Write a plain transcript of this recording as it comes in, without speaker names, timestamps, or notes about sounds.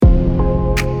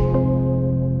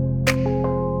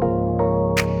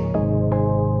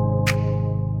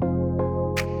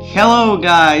Hello,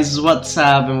 guys, what's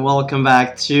up, and welcome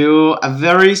back to a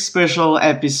very special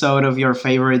episode of your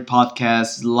favorite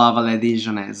podcast, Lava La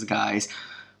Dijonnaise, guys.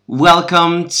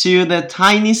 Welcome to the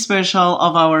tiny special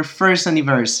of our first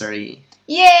anniversary.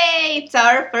 Yay! It's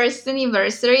our first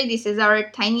anniversary. This is our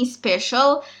tiny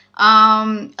special.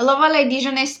 Lava La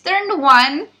Dijonnaise turned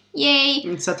 1. Yay!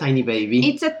 It's a tiny baby.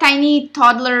 It's a tiny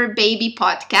toddler baby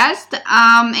podcast.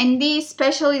 And this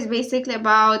special is basically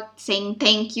about saying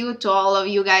thank you to all of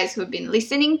you guys who've been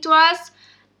listening to us.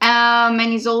 And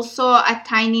it's also a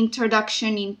tiny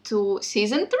introduction into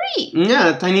season 3.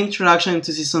 Yeah, a tiny introduction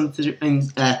into season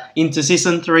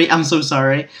 3. I'm so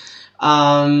sorry.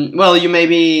 Well, you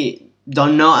maybe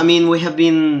don't know. I mean, we have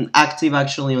been active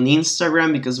actually on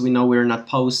Instagram because we know we're not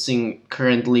posting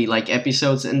currently like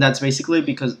episodes, and that's basically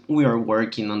because we are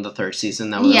working on the third season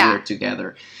now that we're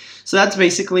together. So that's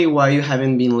basically why you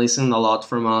haven't been listening a lot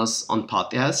from us on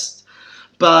podcasts.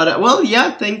 But well,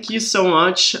 yeah, thank you so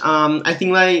much. I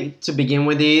think like to begin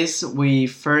with this, we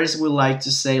first would like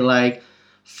to say like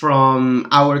from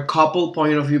our couple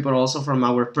point of view, but also from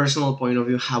our personal point of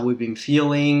view, how we've been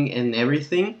feeling and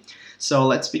everything. So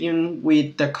let's begin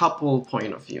with the couple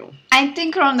point of view. I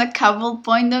think from the couple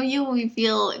point of view, we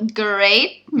feel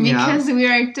great because we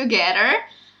are together.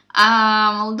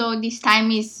 Although this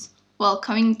time is,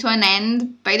 coming to an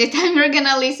end. By the time you're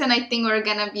gonna listen, I think we're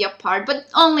gonna be apart, but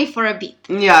only for a bit.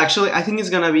 Yeah, actually, I think it's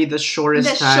gonna be the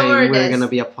shortest time we're gonna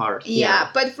be apart. Yeah,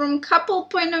 but from couple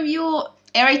point of view,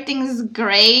 everything's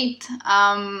great.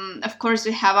 Of course,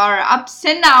 we have our ups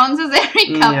and downs as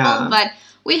every couple, but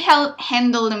we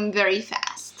handle them very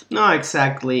fast. No,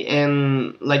 exactly.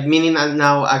 And like meaning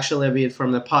now actually a bit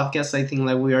from the podcast, I think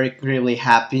like we are really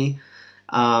happy.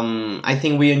 I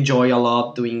think we enjoy a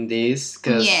lot doing this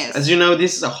because as you know,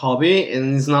 this is a hobby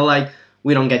and it's not like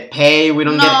we don't get paid, we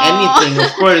don't get anything,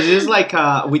 of course. It's like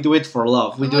we do it for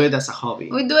love. We do it as a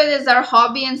hobby. We do it as our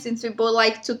hobby, and since we both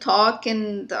like to talk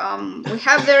and we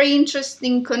have very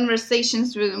interesting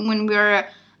conversations when we're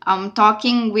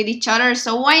talking with each other,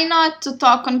 so why not to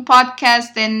talk on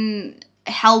podcast and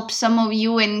help some of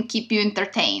you and keep you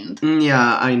entertained?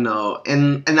 Yeah, I know.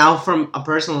 And now from a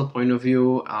personal point of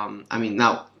view,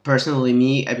 now personally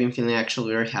me, I've been feeling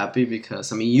actually very happy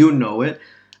because you know it,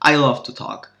 I love to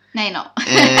talk. I know.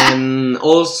 And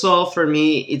also for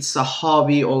me, it's a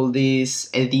hobby, all this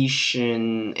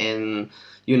edition and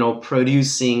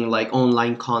producing like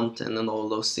online content and all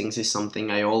those things is something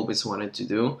I always wanted to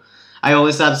do. I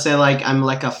always have said like I'm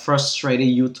like a frustrated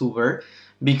YouTuber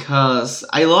because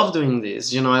I love doing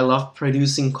this. I love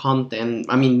producing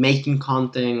content. Making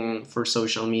content for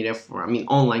social media, for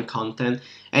online content.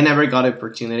 I never got an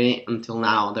opportunity until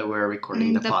now that we're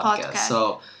recording the podcast.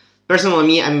 So personally,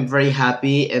 me, I'm very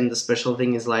happy, and the special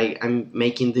thing is like I'm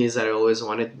making this that I always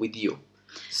wanted with you.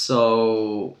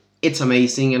 So it's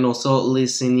amazing, and also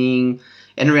listening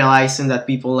and realizing that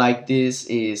people like this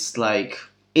is like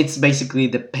it's basically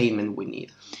the payment we need.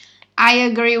 I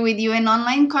agree with you. And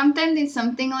online content is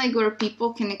something like where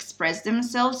people can express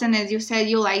themselves. And as you said,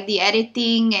 you like the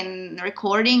editing and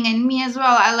recording. And me as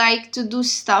well. I like to do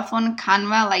stuff on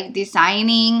Canva, like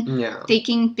designing,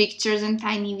 taking pictures and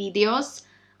tiny videos.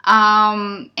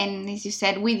 And as you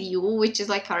said, with you, which is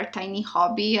like our tiny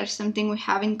hobby or something we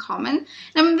have in common. And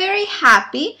I'm very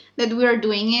happy that we are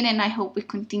doing it, and I hope we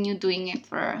continue doing it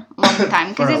for a long time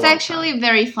because it's actually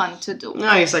very fun to do.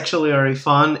 No, it's actually very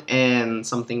fun and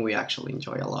something we actually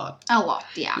enjoy a lot. A lot,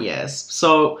 yeah. Yes.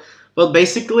 So, well,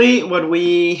 basically, what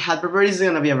we had prepared is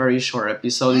going to be a very short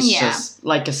episode. It's just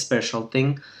like a special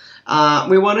thing.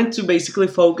 We wanted to basically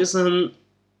focus on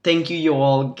thank you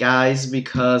all guys,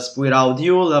 because without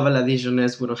you, Lava La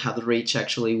Dijonnaise wouldn't have reached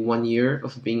actually 1 year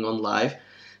of being on live.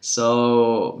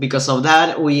 So because of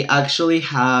that, we actually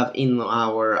have in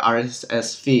our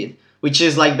RSS feed, which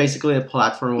is like basically a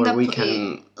platform where we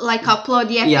can like upload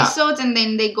the episodes and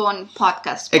then they go on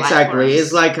podcast platforms. Exactly,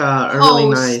 it's like a really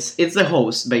nice. It's the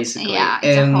host basically. Yeah,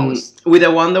 it's a host. With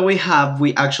the one that we have,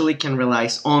 we actually can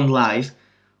realize on live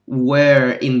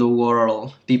where in the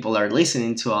world people are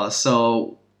listening to us.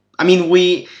 So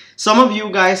some of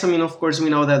you guys, of course, we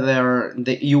know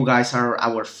that you guys are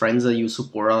our friends, that you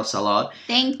support us a lot.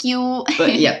 Thank you.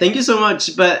 But yeah, thank you so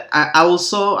much. But I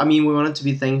also, we wanted to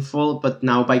be thankful, but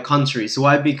now by countries.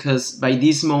 Why? Because by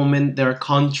this moment, there are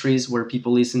countries where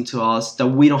people listen to us that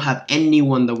we don't have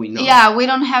anyone that we know. Yeah, we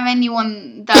don't have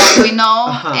anyone that we know.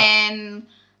 And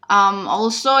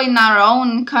also in our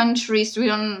own countries, we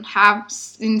don't have,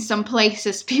 in some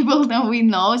places, people that we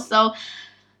know. So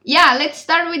yeah, let's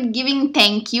start with giving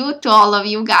thank you to all of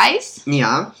you guys.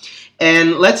 Yeah.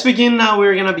 And let's begin now.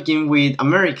 We're gonna begin with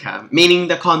America, meaning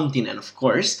the continent, of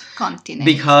course, Continent.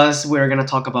 because we're gonna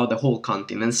talk about the whole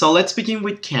continent. So let's begin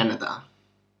with Canada.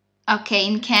 Okay,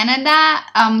 in Canada,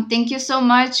 thank you so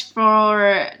much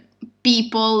for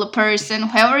people, person,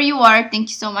 whoever you are. Thank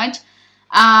you so much.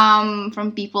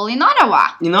 From people in Ottawa.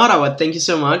 In Ottawa, thank you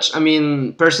so much. I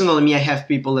mean, personally, me, I have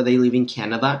people that they live in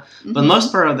Canada, but Mhm.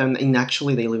 most part of them,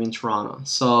 actually, they live in Toronto.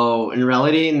 So in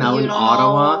reality, now You in don't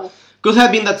Ottawa, know. could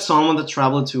have been that someone that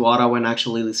traveled to Ottawa and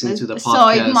actually listened to the So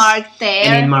podcast. it marked there.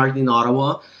 And it marked in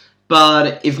Ottawa.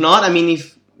 But if not, I mean,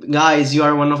 if guys, you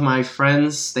are one of my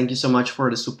friends, thank you so much for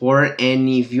the support. And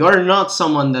if you are not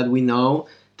someone that we know,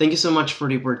 thank you so much for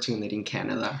the opportunity in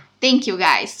Canada. Thank you,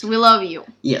 guys. We love you.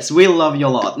 Yes, we love you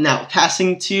a lot. Now,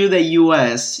 passing to the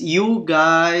US, you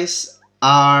guys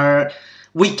are.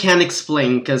 We can't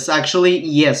explain because actually,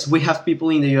 yes, we have people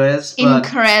in the US, but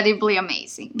Incredibly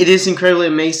amazing. it is incredibly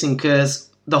amazing because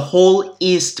the whole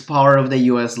east part of the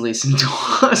US listen to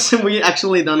us, and we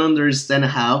actually don't understand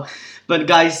how. But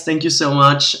guys, thank you so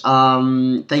much.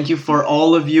 Thank you for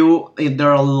all of you. There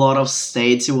are a lot of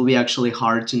states. It will be actually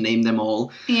hard to name them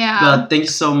all. Yeah. But thank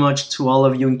you so much to all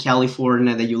of you in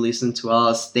California that you listen to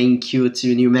us. Thank you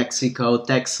to New Mexico,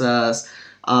 Texas.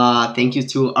 Thank you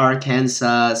to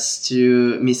Arkansas,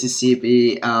 to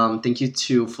Mississippi. Thank you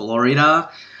to Florida.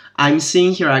 I'm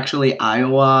seeing here actually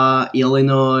Iowa,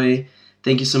 Illinois.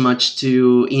 Thank you so much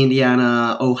to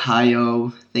Indiana,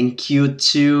 Ohio. Thank you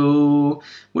to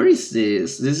where is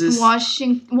this? This is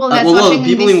Washington. Well, that's well, Washington,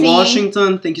 people D.C. in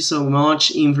Washington. Thank you so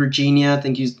much. In Virginia,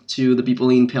 thank you to the people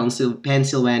in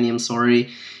Pennsylvania. I'm sorry.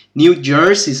 New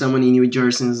Jersey, someone in New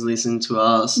Jersey is listening to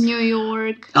us. New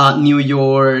York. New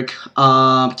York,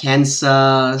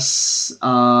 Kansas.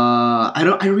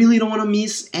 I really don't want to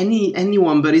miss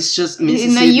anyone, but it's just Mississippi.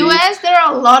 In the U.S., there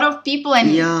are a lot of people,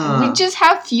 and Yeah. we just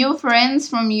have few friends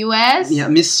from U.S. Yeah,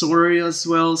 Missouri as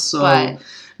well. So, But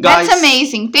guys, that's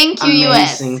amazing. Thank you,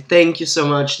 amazing. U.S. Thank you so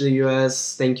much, the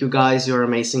US. Thank you, guys. You're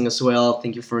amazing as well.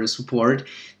 Thank you for the support.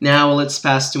 Now let's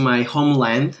pass to my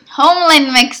homeland,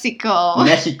 Homeland Mexico.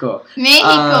 Mexico.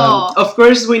 Mexico. Of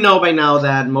course, we know by now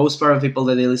that most part of people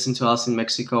that they listen to us in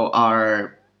Mexico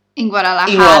are in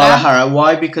Guadalajara. in Guadalajara.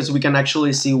 Why? Because we can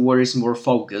actually see where is more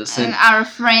focus. And our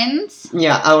friends.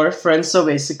 Yeah, our friends. So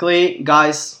basically,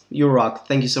 guys, you rock.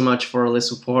 Thank you so much for all the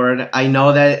support. I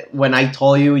know that when I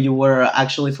told you, you were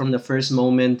actually from the first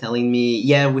moment telling me,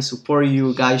 yeah, we support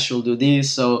you, guys should do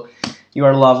this. So you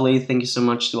are lovely. Thank you so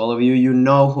much to all of you. You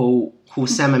know who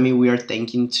Sam and me we are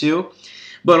thanking to.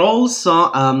 But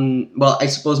also, well, I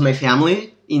suppose my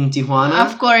family in Tijuana.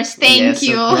 Of course, thank Yes,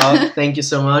 you. of course. Thank you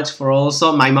so much for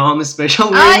also my mom,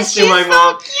 especially She's to my so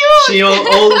mom. cute. She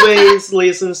always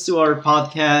listens to our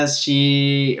podcast.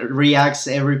 She reacts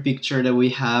every picture that we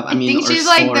have. I think our she's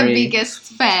like the story. biggest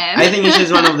fan. I think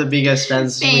she's one of the biggest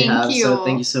fans we Thank have. you. So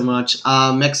thank you so much.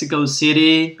 Mexico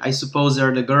City, I suppose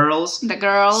they're the girls. The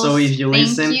girls. So if you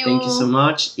listen, thank you so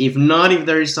much. If not, if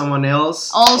there is someone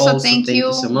else, Also, thank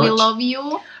you. so much. We love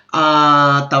you.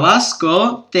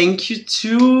 Tabasco, thank you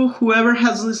to whoever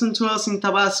has listened to us in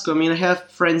Tabasco. I mean, I have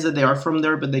friends that they are from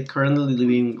there, but they currently live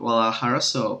in Guadalajara,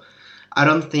 so I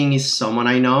don't think it's someone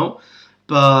I know.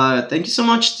 But thank you so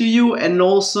much to you, and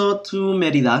also to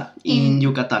Mérida in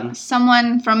Yucatan.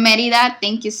 Someone from Merida,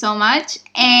 thank you so much.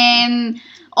 And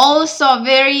also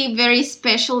very, very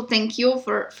special thank you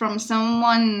from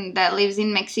someone that lives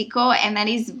in Mexico, and that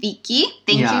is Vicky.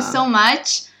 Thank you so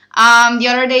much. The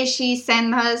other day she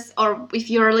sent us, or if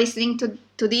you're listening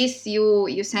to this,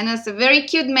 you sent us a very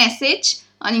cute message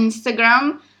on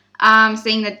Instagram,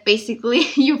 saying that basically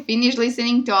you finished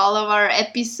listening to all of our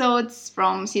episodes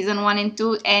from season 1 and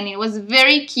 2, and it was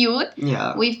very cute.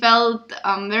 Yeah. We felt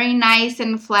very nice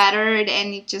and flattered,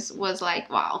 and it just was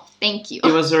like, wow, thank you.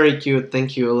 It was very cute,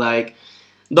 thank you. Like,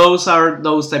 those are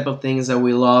those type of things that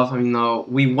we love. I mean,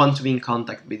 we want to be in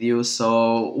contact with you,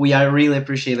 so I really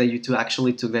appreciate that you two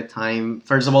actually took the time,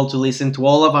 first of all, to listen to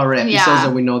all of our episodes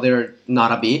that we know they're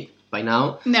not a bit by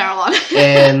now. There are a lot.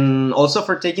 And also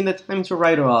for taking the time to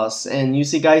write to us. And you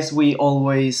see, guys, we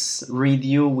always read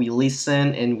you, we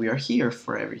listen, and we are here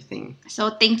for everything. So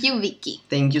thank you, Vicky.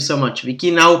 Thank you so much,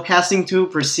 Vicky. Now passing to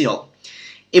Brazil.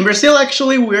 In Brazil,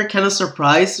 actually, we're kind of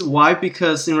surprised. Why?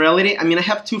 Because in reality, I mean, I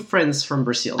have two friends from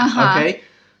Brazil, okay?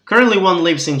 Currently, one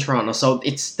lives in Toronto, so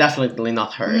it's definitely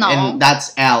not her. No. And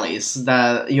that's Alice,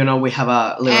 that, we have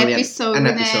an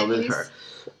episode with her.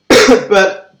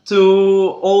 But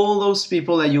to all those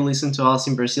people that you listen to us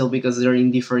in Brazil because they're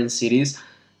in different cities,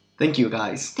 thank you,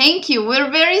 guys. Thank you. We're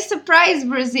very surprised,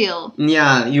 Brazil.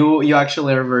 Yeah, you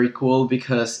actually are very cool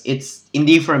because it's in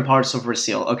different parts of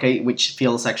Brazil, okay? Which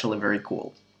feels actually very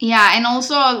cool. Yeah, and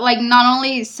also like not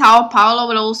only Sao Paulo,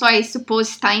 but also I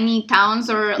suppose tiny towns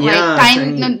or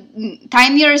like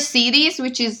tinier cities,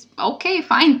 which is okay,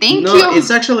 fine, thank you. No, it's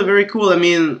actually very cool. I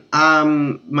mean,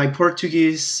 my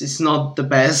Portuguese is not the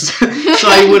best, so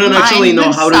I wouldn't actually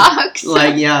know how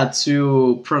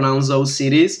to pronounce those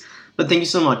cities. But thank you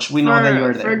so much. We know that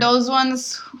you're there. For those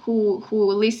ones who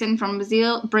listen from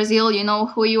Brazil, you know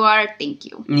who you are. Thank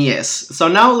you. Yes. So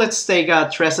now let's take a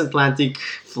transatlantic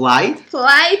flight.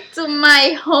 Flight to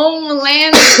my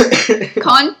homeland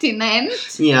continent.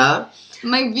 Yeah.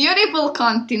 My beautiful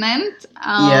continent.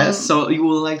 Yes, so you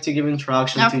would like to give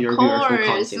introduction to your beautiful continent.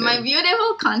 Of course, my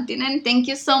beautiful continent. Thank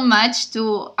you so much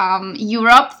to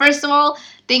Europe. First of all,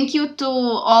 thank you to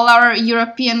all our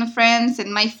European friends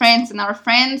and my friends and our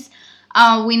friends.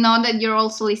 We know that you're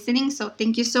also listening, so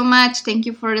thank you so much. Thank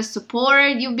you for the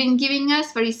support you've been giving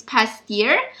us for this past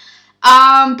year.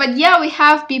 But yeah, we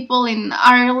have people in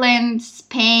Ireland,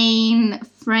 Spain,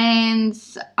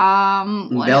 France,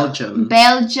 Belgium,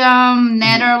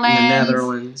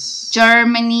 Netherlands,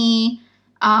 Germany,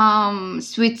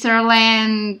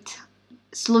 Switzerland,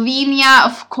 Slovenia,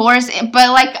 of course, but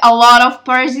like a lot of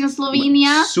parts in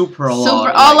Slovenia. Super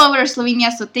all over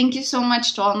Slovenia. So thank you so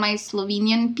much to all my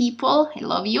Slovenian people. I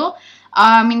love you.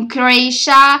 In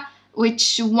Croatia,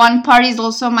 which one part is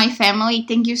also my family.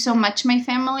 Thank you so much, my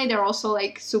family. They're also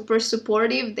like super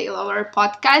supportive. They love our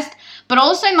podcast. But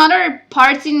also in other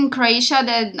parts in Croatia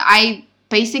that I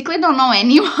basically don't know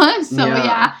anyone. So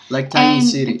yeah. Like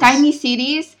tiny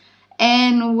cities.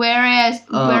 And where else?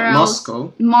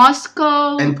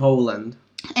 Moscow. And Poland.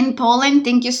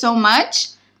 Thank you so much,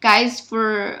 guys,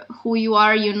 for who you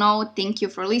are. You know, thank you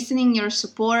for listening, your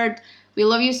support. We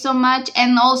love you so much.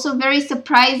 And also very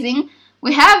surprising,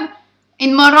 we have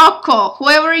in Morocco,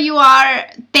 whoever you are,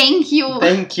 thank you.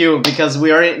 Thank you, because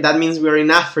that means we're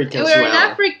in Africa as well. We're in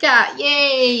Africa,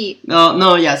 yay!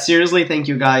 No, yeah, seriously, thank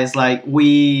you guys. Like,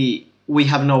 we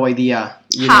have no idea,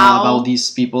 know, about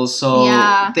these people. So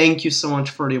thank you so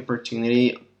much for the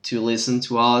opportunity to listen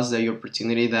to us, the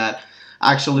opportunity that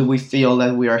actually we feel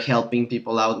that we are helping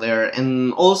people out there.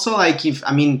 And also, like,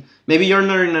 maybe you're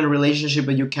not in a relationship,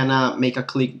 but you cannot make a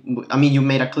click. You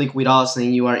made a click with us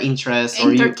and you are interested.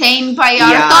 Entertained by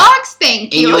our talks,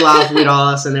 thank you. And you laugh with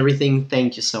us and everything,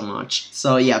 thank you so much.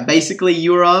 So yeah, basically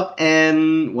Europe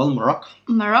and, well,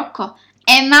 Morocco.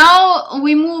 And now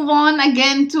we move on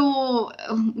again to,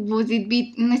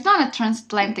 it's not a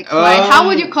transatlantic flight. How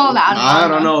would you call that? I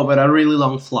don't know, but a really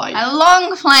long flight. A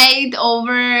long flight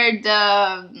over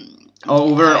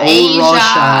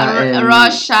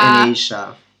Russia and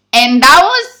Asia. And that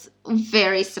was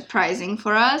very surprising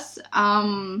for us.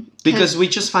 Because we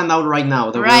just found out right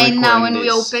now that when we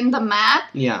opened the map.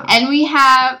 Yeah. And we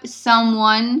have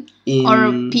someone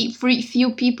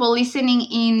few people listening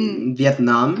in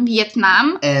Vietnam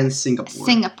and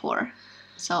Singapore.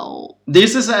 So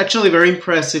this is actually very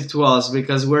impressive to us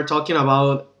because we're talking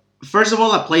about, first of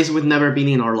all, a place we've never been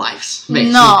in our lives,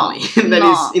 basically. That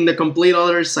is in the complete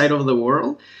other side of the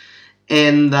world.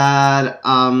 And that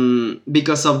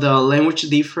because of the language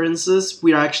differences,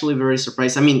 we are actually very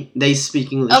surprised. They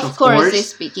speak English, of course. They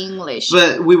speak English.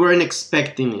 But we weren't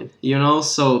expecting it,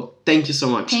 So thank you so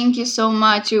much. Thank you so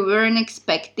much. We weren't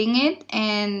expecting it.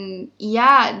 And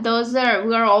yeah,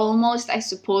 we're almost, I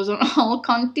suppose, on all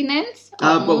continents.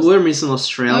 But we're missing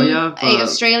Australia.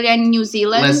 Australia and New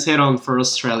Zealand. Let's head on for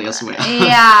Australia as well.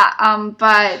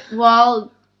 But,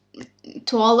 well,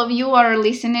 to all of you, our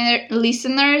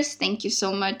listeners, thank you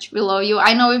so much. We love you.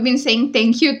 I know we've been saying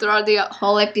thank you throughout the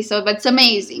whole episode, but it's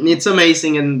amazing. It's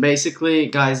amazing, and basically,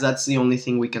 guys, that's the only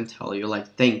thing we can tell you.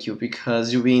 Like, thank you,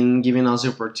 because you've been giving us the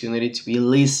opportunity to be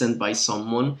listened by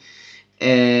someone.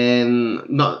 And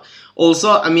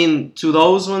also, to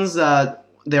those ones that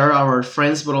they are our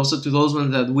friends, but also to those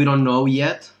ones that we don't know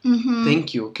yet,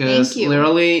 thank you, because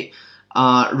literally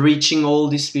reaching all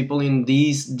these people in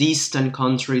these distant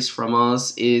countries from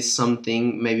us is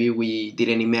something maybe we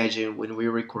didn't imagine when we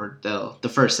record the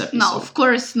first episode. No, of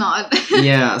course not.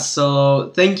 Yeah,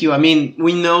 so thank you.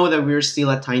 We know that we're still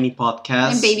a tiny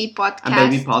podcast. A baby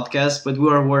podcast, but we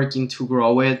are working to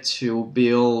grow it, to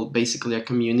build basically a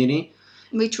community.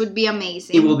 Which would be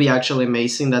amazing. It will be actually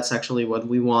amazing. That's actually what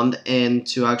we want. And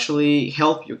to actually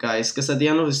help you guys. Because at the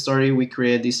end of the story, we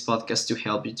create this podcast to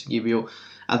help you, to give you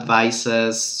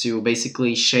advices, to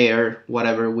basically share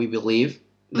whatever we believe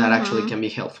that actually can be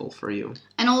helpful for you.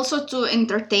 And also to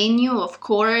entertain you, of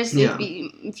course. Yeah.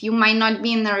 If you might not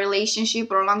be in a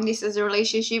relationship or long distance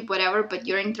relationship, whatever, but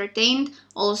you're entertained,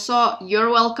 also you're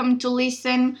welcome to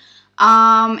listen.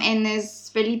 And as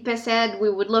Felipe said, we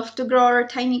would love to grow our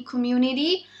tiny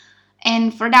community.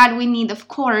 And for that, we need, of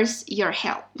course, your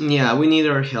help. Yeah, we need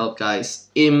our help, guys.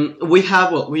 We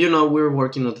have, we're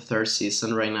working on the third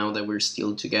season right now that we're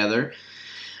still together.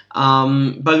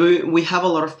 But we have a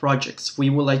lot of projects.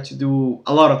 We would like to do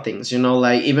a lot of things,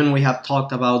 like even we have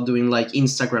talked about doing like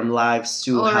Instagram lives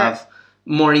to have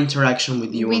more interaction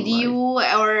with you.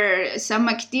 Or some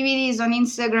activities on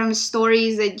Instagram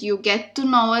stories that you get to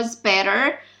know us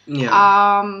better.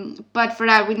 Yeah. But for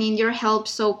that, we need your help.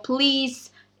 So please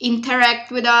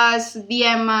interact with us,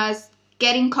 DM us,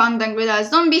 get in contact with us.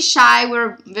 Don't be shy.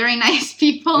 We're very nice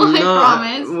people, I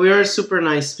promise. We're super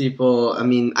nice people. I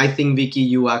mean, I think, Vicky,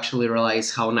 you actually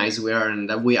realize how nice we are and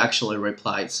that we actually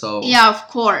replied. So yeah, of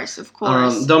course.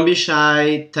 Don't be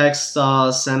shy. Text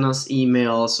us, send us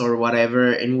emails or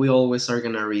whatever, and we always are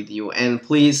gonna read you. And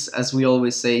please, as we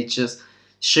always say, just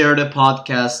share the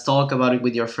podcast, talk about it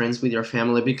with your friends, with your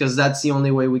family, because that's the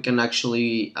only way we can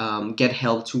actually get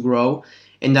help to grow.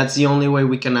 And that's the only way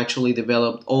we can actually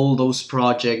develop all those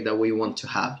projects that we want to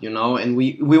have, and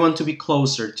we want to be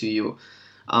closer to you.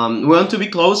 We want to be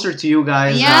closer to you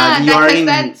guys. Yeah, you are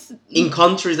in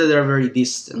countries that are very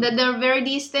distant.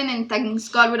 And thanks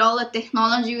God, with all the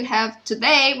technology we have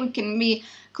today, we can be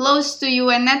close to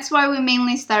you. And that's why we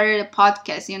mainly started a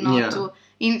podcast, to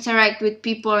interact with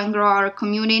people and grow our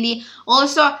community.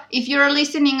 Also, if you're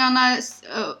listening on us,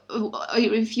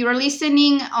 if you're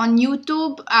listening on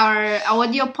YouTube, our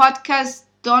audio podcast,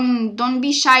 don't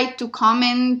be shy to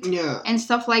comment and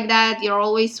stuff like that. You're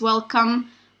always welcome.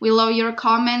 We love your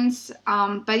comments.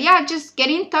 But yeah, just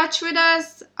get in touch with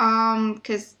us,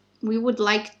 because we would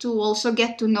like to also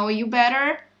get to know you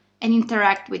better and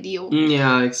interact with you.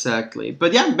 Yeah, exactly.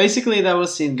 But yeah, basically that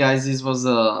was it, guys. This was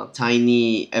a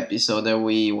tiny episode that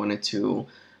we wanted to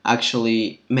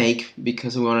actually make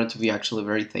because we wanted to be actually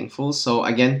very thankful. So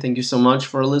again, thank you so much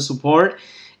for all the support.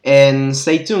 And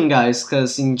stay tuned, guys,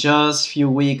 because in just a few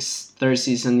weeks, third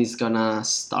season is gonna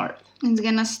start. It's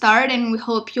gonna start, and we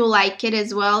hope you like it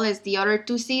as well as the other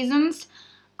two seasons.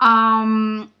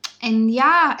 And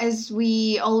yeah, as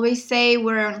we always say,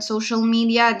 we're on social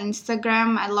media at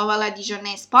Instagram at Lova La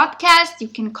Dijonese Podcast. You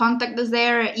can contact us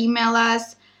there, email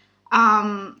us,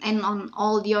 and on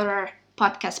all the other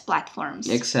podcast platforms.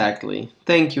 Exactly.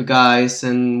 Thank you, guys,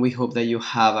 and we hope that you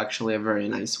have actually a very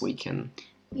nice weekend.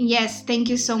 Yes, thank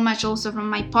you so much also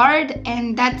from my part.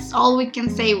 And that's all we can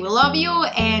say. We love you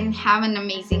and have an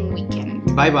amazing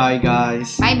weekend. Bye-bye,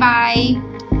 guys. Bye-bye.